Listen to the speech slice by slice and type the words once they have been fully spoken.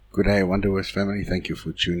Good day, Wonderworks family. Thank you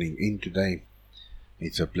for tuning in today.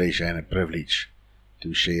 It's a pleasure and a privilege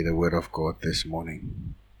to share the Word of God this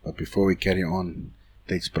morning. But before we carry on,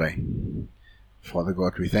 let's pray. Father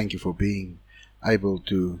God, we thank you for being able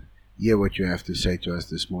to hear what you have to say to us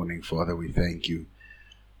this morning. Father, we thank you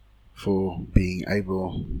for being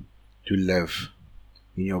able to live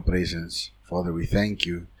in your presence. Father, we thank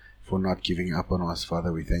you for not giving up on us.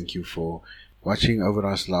 Father, we thank you for watching over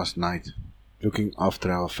us last night, looking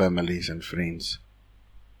after our families and friends.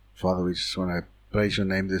 Father, we just want to praise your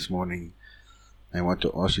name this morning. I want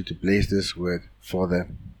to ask you to bless this word. Father,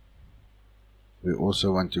 we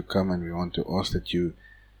also want to come and we want to ask that you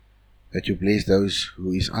bless those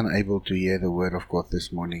who is unable to hear the word of God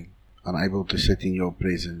this morning, unable to sit in your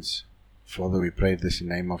presence. Father, we pray this in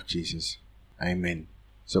the name of Jesus. Amen.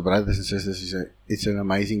 So brothers and sisters, it's an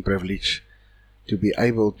amazing privilege to be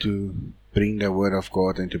able to bring the word of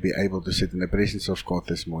God and to be able to sit in the presence of God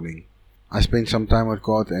this morning. I spent some time with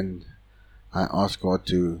God and I asked God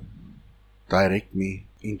to direct me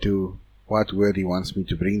into what word He wants me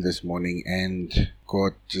to bring this morning, and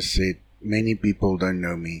God just said, many people don't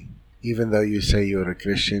know me. Even though you say you're a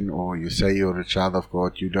Christian or you say you're a child of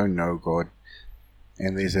God, you don't know God.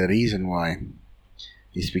 And there's a reason why.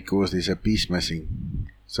 It's because there's a piece missing.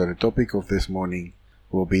 So the topic of this morning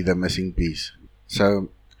will be the missing piece. So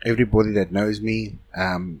everybody that knows me,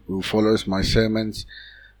 who follows my sermons,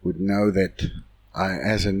 would know that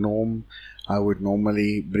as a norm, I would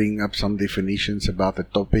normally bring up some definitions about the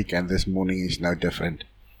topic, and this morning is no different.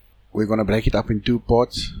 We're going to break it up in two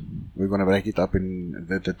parts. We're going to break it up in,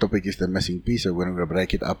 the topic is the missing piece, so we're going to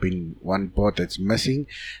break it up in one part that's missing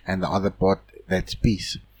and the other part that's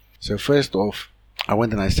piece. So first off, I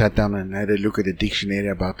went and I sat down and had a look at the dictionary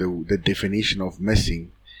about the definition of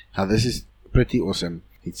missing. Now this is pretty awesome.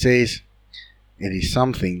 It says, it is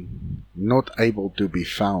something not able to be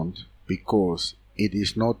found because it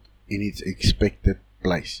is not in its expected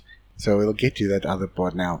place. So we'll get to that other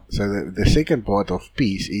part now. So the second part of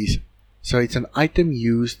piece is, so it's an item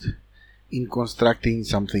used in constructing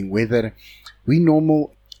something. Whether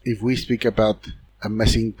if we speak about a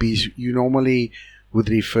missing piece, you normally would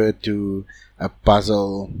refer to a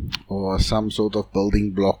puzzle or some sort of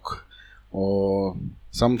building block or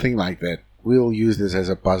something like that. We'll use this as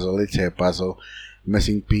a puzzle. Let's say a puzzle,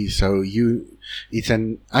 missing piece. So it's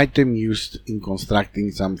an item used in constructing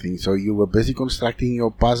something. So you were busy constructing your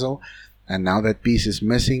puzzle and now that piece is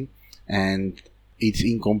missing and it's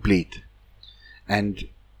incomplete. And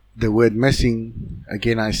the word missing,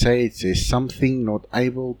 again I say, it says something not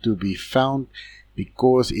able to be found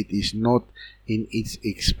because it is not in its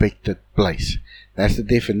expected place. That's the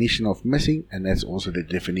definition of missing, and that's also the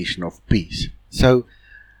definition of piece. So,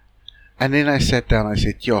 and then I sat down, I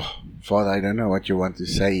said, Father, I don't know what you want to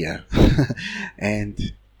say here. And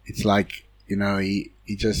it's like,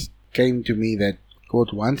 he just came to me that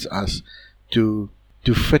God wants us to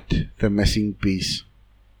fit the missing piece.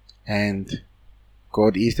 And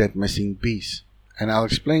God is that missing piece. And I'll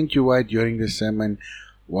explain to you why during the sermon,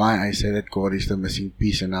 why I say that God is the missing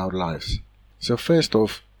piece in our lives. So first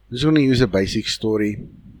off, I'm just going to use a basic story.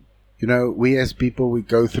 We as people, we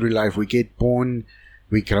go through life, we get born,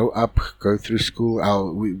 we grow up, go through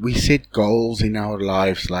school, we set goals in our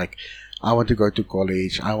lives, like I want to go to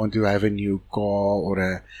college, I want to have a new car,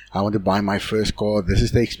 or I want to buy my first car. This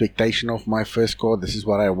is the expectation of my first car, this is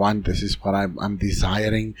what I want, this is what I'm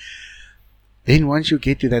desiring. Then once you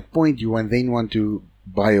get to that point, you then want to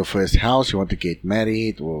buy your first house, you want to get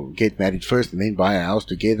married, or get married first and then buy a house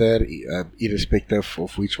together, irrespective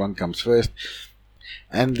of which one comes first.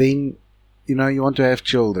 And then, you want to have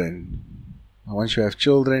children. Once you have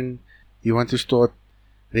children, you want to start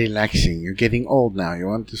relaxing. You're getting old now, you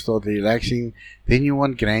want to start relaxing. Then you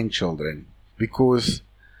want grandchildren, because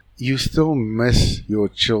you still miss your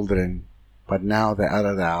children, but now they're out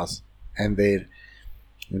of the house and they've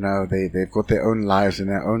got their own lives and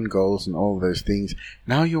their own goals and all those things.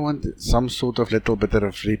 Now you want some sort of little bit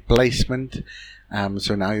of replacement.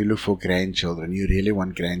 So now you look for grandchildren. You really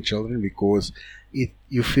want grandchildren because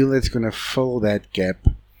you feel it's going to fill that gap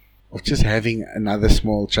of just having another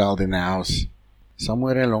small child in the house.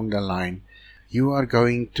 Somewhere along the line, you are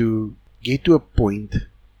going to get to a point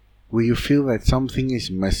where you feel that something is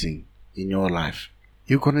missing in your life.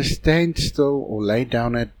 You're going to stand still or lay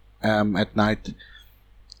down at night,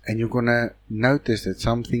 and you're going to notice that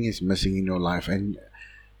something is missing in your life. And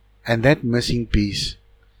that missing piece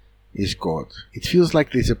is God. It feels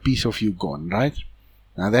like there's a piece of you gone, right?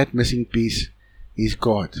 Now that missing piece is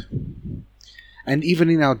God. And even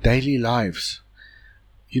in our daily lives,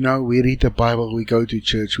 we read the Bible, we go to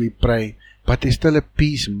church, we pray, but there's still a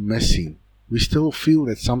piece missing. we still feel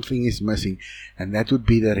that something is missing, and that would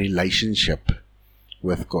be the relationship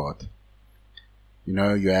with God. You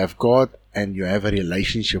know, you have God and you have a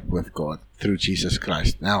relationship with God through Jesus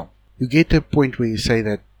Christ. Now, you get to a point where you say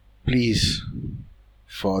that, please,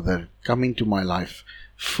 Father, come into my life,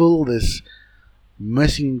 fill this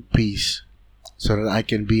missing piece so that I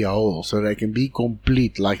can be whole, so that I can be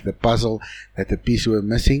complete, like the puzzle that the piece were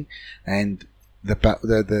missing, and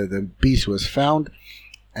the piece was found,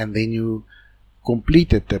 and then you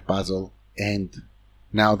completed the puzzle, and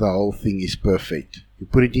now the whole thing is perfect. You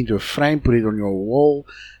put it into a frame, put it on your wall,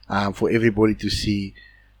 for everybody to see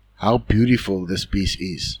how beautiful this piece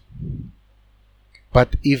is.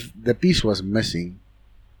 But if the piece was missing,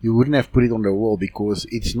 you wouldn't have put it on the wall, because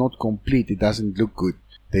it's not complete, it doesn't look good.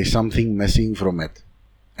 There's something missing from it.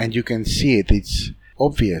 And you can see it, it's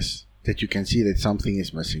obvious that you can see that something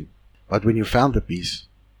is missing. But when you found the piece,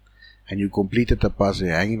 and you completed the puzzle,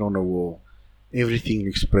 you hang it on the wall, everything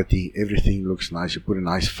looks pretty, everything looks nice, you put a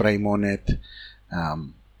nice frame on it,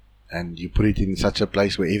 and you put it in such a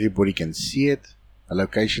place where everybody can see it, a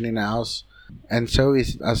location in the house. And so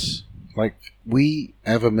is us, like we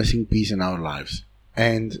have a missing piece in our lives.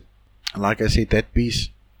 And like I said, that piece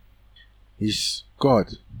is God.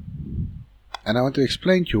 And I want to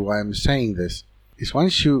explain to you why I'm saying this. Is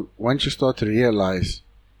once you start to realize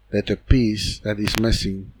that the piece that is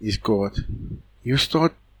missing is God, you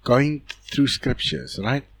start going through scriptures,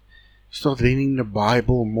 right? Start reading the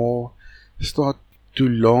Bible more. Start to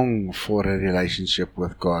long for a relationship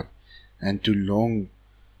with God, and to long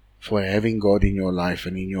for having God in your life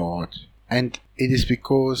and in your heart. And it is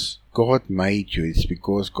because God made you. It's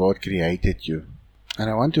because God created you. And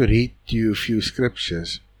I want to read to you a few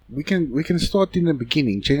scriptures. We can start in the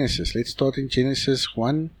beginning, Genesis. Let's start in Genesis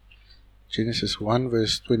 1. Genesis 1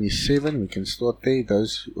 verse 27. We can start there.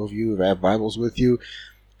 Those of you who have Bibles with you,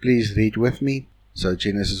 please read with me. So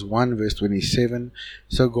Genesis 1 verse 27.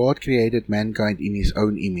 So God created mankind in His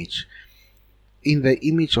own image. In the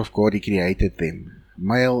image of God He created them.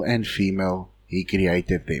 Male and female He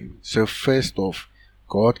created them. So first off,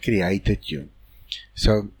 God created you.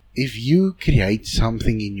 So if you create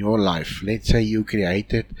something in your life, let's say you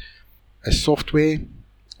created a software,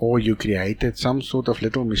 or you created some sort of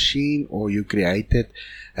little machine, or you created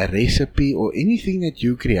a recipe, or anything that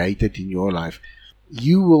you created in your life,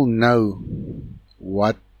 you will know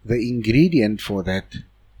what the ingredient for that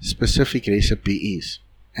specific recipe is.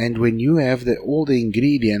 And when you have all the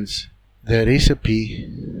ingredients, the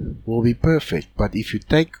recipe will be perfect. But if you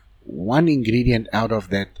take one ingredient out of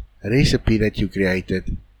that recipe that you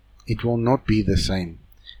created, it will not be the same.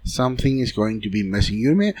 Something is going to be missing.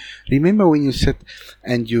 You remember when you sit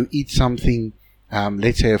and you eat something,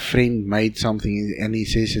 let's say a friend made something and he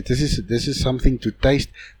says, this is something to taste,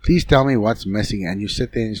 please tell me what's missing. And you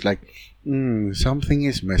sit there and it's like, something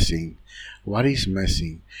is missing. What is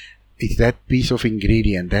missing? It's that piece of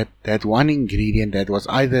ingredient, that one ingredient that was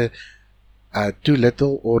either too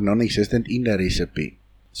little or non-existent in the recipe.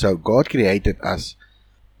 So God created us,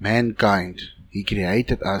 mankind. He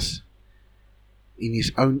created us in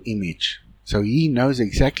His own image. So He knows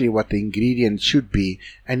exactly what the ingredient should be,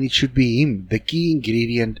 and it should be Him. The key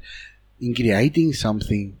ingredient in creating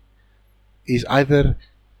something is either,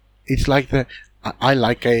 it's like I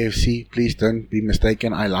like KFC, please don't be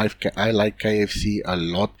mistaken, I like KFC a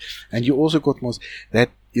lot. And you also got most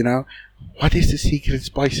that, what is the secret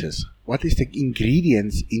spices? What is the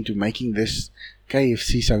ingredients into making this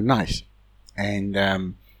KFC so nice?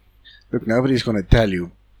 And look, nobody's going to tell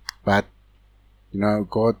you, but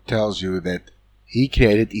God tells you that He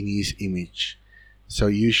created in His image. So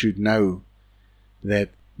you should know that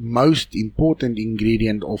most important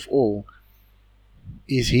ingredient of all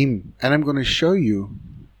is Him. And I'm going to show you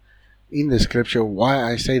in the scripture why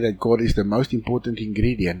I say that God is the most important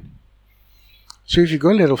ingredient. So if you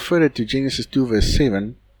go a little further to Genesis 2 verse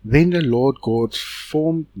 7, then the Lord God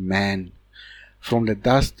formed man from the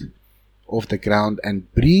dust of the ground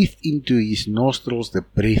and breathed into his nostrils the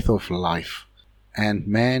breath of life. And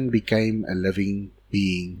man became a living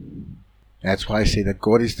being. That's why I say that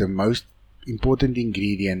God is the most important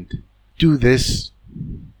ingredient to this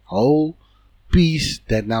whole piece,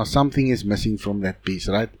 that now something is missing from that piece,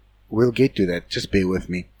 right? We'll get to that, just bear with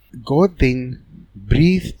me. God then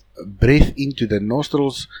breathed breath into the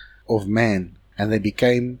nostrils of man, and they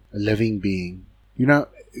became a living being.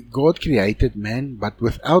 God created man, but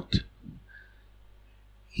without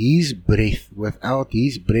His breath, without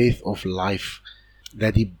His breath of life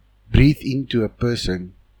that He breathed into a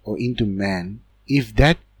person or into man, if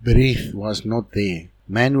that breath was not there,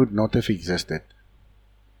 man would not have existed.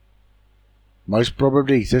 Most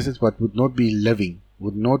probably existed, but would not be living,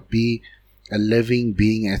 would not be a living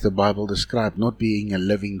being as the Bible described, not being a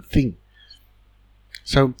living thing.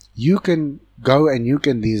 So you can go and you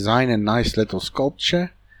can design a nice little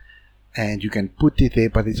sculpture and you can put it there,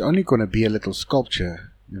 but it's only going to be a little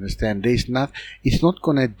sculpture. You understand? It's not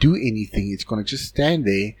going to do anything. It's going to just stand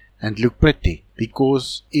there and look pretty.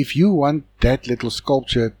 Because if you want that little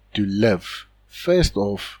sculpture to live, first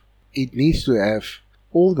off, it needs to have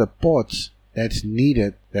all the parts that's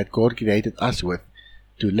needed that God created us with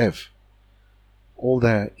to live. All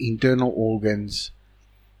the internal organs,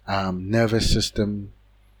 nervous system,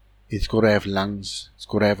 it's got to have lungs, it's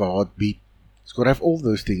got to have a heartbeat, it's got to have all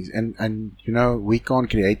those things. And you know, we can't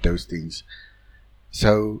create those things.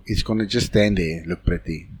 So it's going to just stand there, look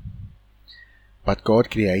pretty. But God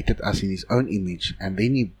created us in His own image, and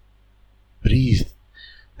then He breathed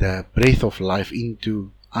the breath of life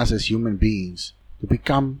into us as human beings to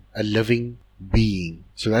become a living being.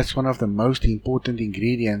 So that's one of the most important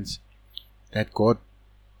ingredients that God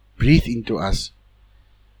breathed into us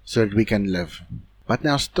so that we can live. But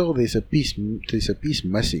now still there's a piece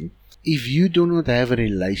missing. If you do not have a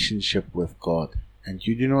relationship with God, and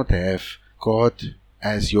you do not have God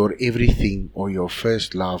as your everything or your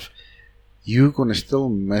first love, you're going to still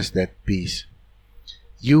miss that piece.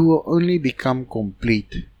 You will only become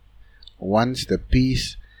complete once the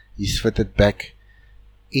piece is fitted back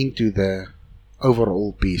into the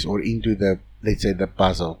overall piece, or into the, let's say, the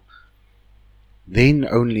puzzle. Then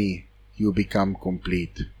only you become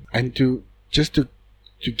complete. And to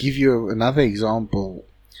give you another example,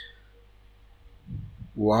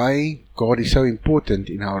 why God is so important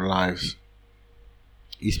in our lives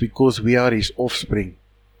is because we are His offspring.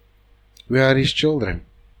 We are His children.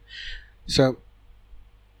 So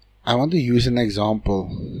I want to use an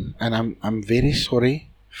example, and I'm very sorry.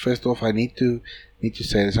 First off, I need to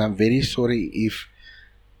say this. I'm very sorry if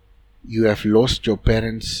you have lost your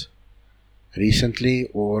parents recently,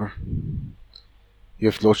 or you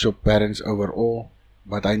have lost your parents overall.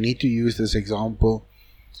 But I need to use this example.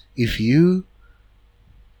 If you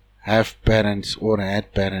have parents or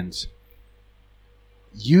had parents,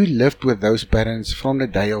 you lived with those parents from the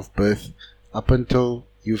day of birth up until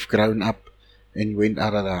you've grown up and went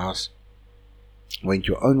out of the house, went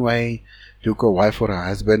your own way, took a wife or a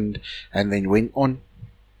husband, and then went on.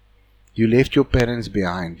 You left your parents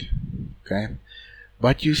behind, okay?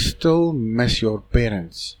 But you still miss your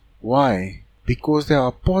parents. Why? Because they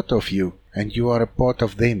are part of you and you are a part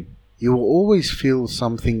of them. You will always feel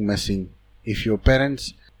something missing. If your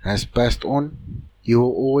parents has passed on, you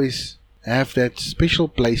will always have that special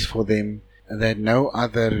place for them that no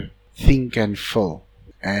other thing can fill.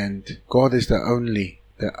 And God is the only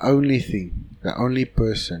thing, the only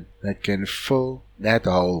person that can fill that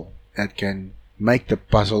hole, that can make the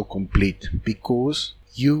puzzle complete, because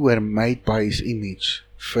you were made by His image,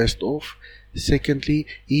 first off. Secondly,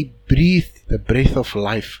 He breathed the breath of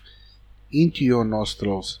life into your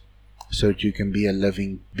nostrils so that you can be a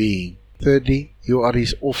living being. Thirdly, you are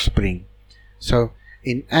His offspring. So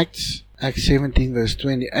in Acts 17 verse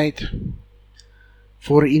 28,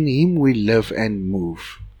 for in Him we live and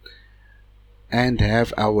move and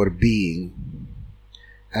have our being.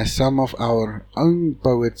 As some of our own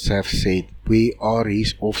poets have said, we are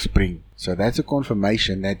His offspring. So that's a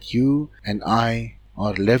confirmation that you and I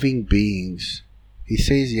are living beings. He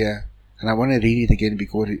says here, and I want to read it again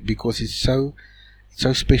because it's so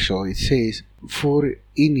special. It says, for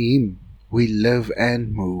in Him we live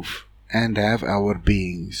and move and have our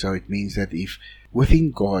being. So it means that if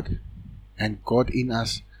within God and God in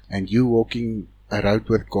us, and you walking around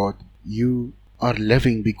with God, you are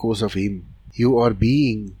living because of Him. You are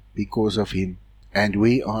being because of Him. And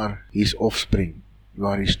we are His offspring. You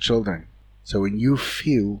are His children. So when you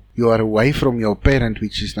feel you are away from your parent,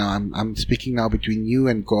 which is now, I'm speaking now between you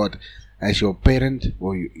and God as your parent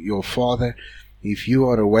or your father. If you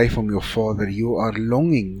are away from your father, you are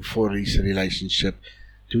longing for His relationship,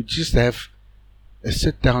 to just have a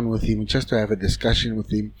sit down with Him, just to have a discussion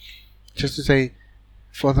with Him, just to say,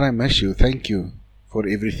 Father, I miss you. Thank you for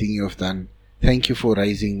everything you have done. Thank you for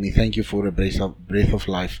raising me. Thank you for a breath of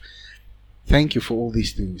life. Thank you for all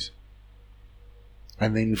these things.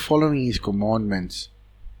 And then following His commandments,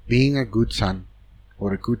 being a good son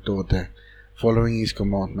or a good daughter, following His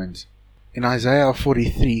commandments. In Isaiah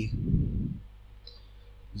 43,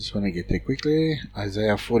 I just want to get there quickly.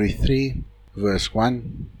 Isaiah 43 verse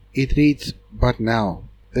 1, it reads, but now,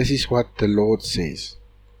 this is what the Lord says.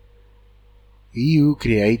 He who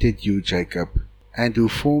created you, Jacob, and who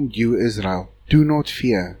formed you, Israel, do not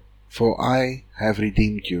fear, for I have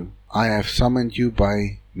redeemed you. I have summoned you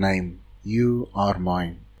by name. You are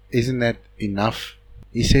mine. Isn't that enough?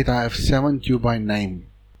 He said, I have summoned you by name.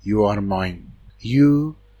 you are mine.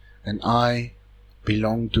 You and I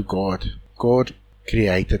belong to God. God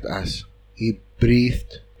created us. He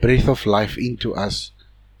breathed breath of life into us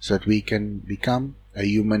so that we can become a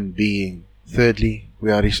human being. Thirdly,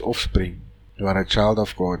 we are His offspring. You are a child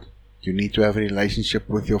of God. You need to have a relationship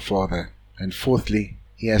with your Father. And fourthly,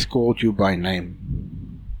 He has called you by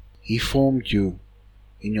name. He formed you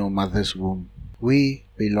in your mother's womb. We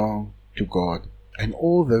belong to God. And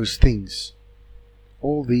all those things,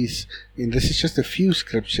 all these, and this is just a few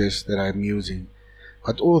scriptures that I'm using,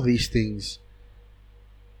 but all these things,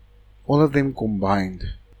 all of them combined,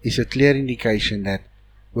 is a clear indication that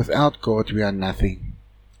without God we are nothing.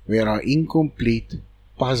 We are an incomplete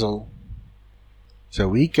puzzle. So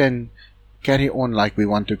we can carry on like we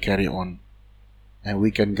want to carry on. And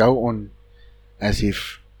we can go on as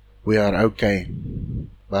if we are okay.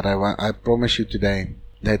 But I promise you today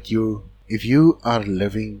that if you are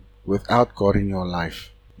living without God in your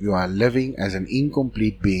life, you are living as an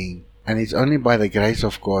incomplete being. And it's only by the grace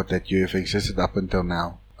of God that you have existed up until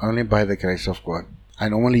now. Only by the grace of God. I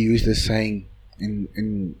normally use this saying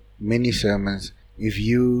in many sermons. If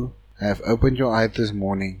you have opened your eyes this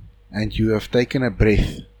morning and you have taken a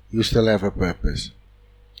breath, you still have a purpose.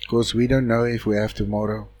 Because we don't know if we have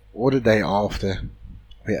tomorrow or the day after.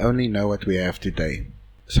 We only know what we have today.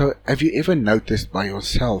 So have you ever noticed by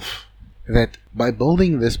yourself that by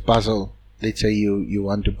building this puzzle, let's say you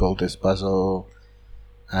want to build this puzzle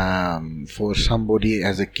for somebody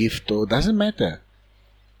as a gift, or doesn't matter.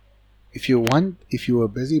 If you are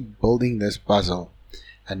busy building this puzzle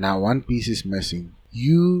and now one piece is missing,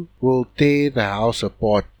 you will tear the house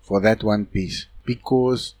apart for that one piece,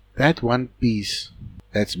 because that one piece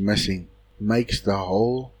that's missing makes the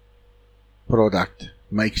whole product,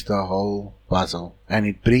 makes the whole puzzle, and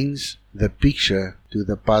it brings the picture to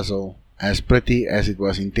the puzzle as pretty as it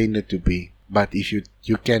was intended to be. But if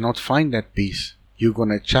you cannot find that piece, you're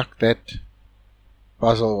gonna chuck that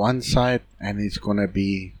puzzle one side, and it's gonna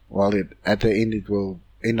be, at the end it will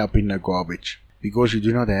end up in the garbage, because you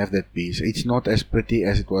do not have that piece. It's not as pretty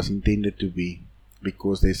as it was intended to be,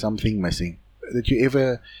 because there's something missing. Did you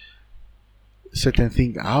ever sit and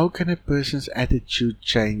think, how can a person's attitude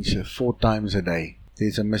change 4 times a day?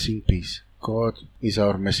 There's a missing piece. God is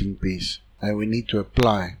our missing piece, and we need to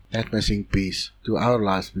apply that missing piece to our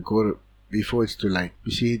lives before it's too late.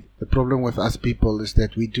 You see, the problem with us people is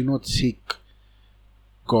that we do not seek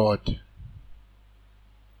God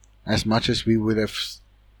as much as we would have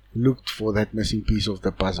looked for that missing piece of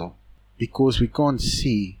the puzzle, because we can't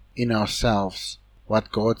see in ourselves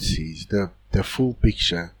what God sees, the full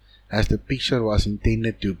picture, as the picture was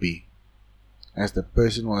intended to be, as the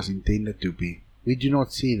person was intended to be. We do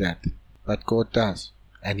not see that, but God does,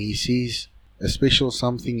 and He sees a special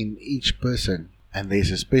something in each person, and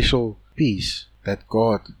there's a special piece that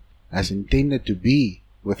God has intended to be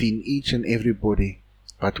within each and everybody,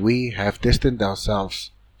 but we have distanced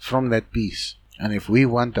ourselves from that piece. And if we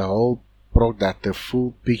want the whole product, the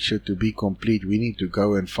full picture to be complete, we need to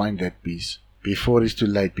go and find that piece before it's too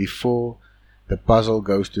late, before the puzzle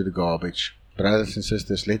goes to the garbage. Brothers and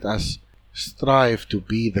sisters, let us strive to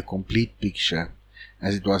be the complete picture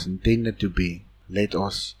as it was intended to be. Let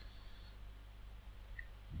us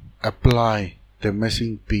apply the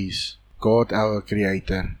missing piece, God our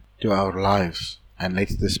Creator, to our lives, and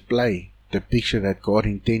let's display the picture that God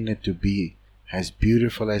intended to be, as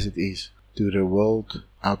beautiful as it is, to the world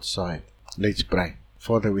outside. Let's pray.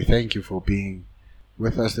 Father, we thank You for being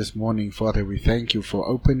with us this morning. Father, we thank You for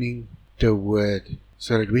opening the Word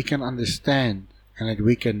so that we can understand and that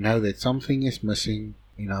we can know that something is missing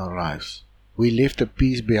in our lives. We left a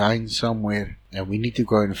piece behind somewhere, and we need to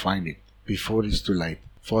go and find it before it's too late.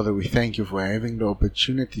 Father, we thank You for having the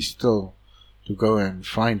opportunity still to go and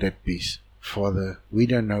find that piece. Father, we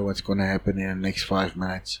don't know what's going to happen in the next 5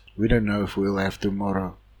 minutes. We don't know if we'll have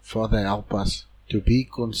tomorrow. Father, help us to be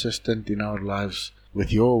consistent in our lives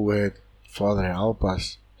with Your Word. Father, help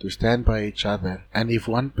us to stand by each other. And if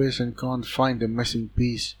one person can't find the missing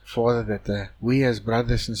piece, Father, that we as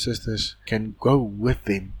brothers and sisters can go with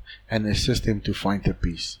them and assist them to find the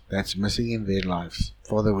piece that's missing in their lives.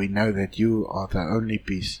 Father, we know that You are the only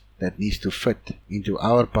piece that needs to fit into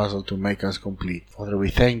our puzzle to make us complete. Father, we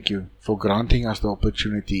thank You for granting us the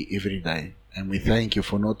opportunity every day. And we thank You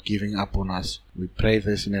for not giving up on us. We pray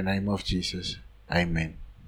this in the name of Jesus. Amen.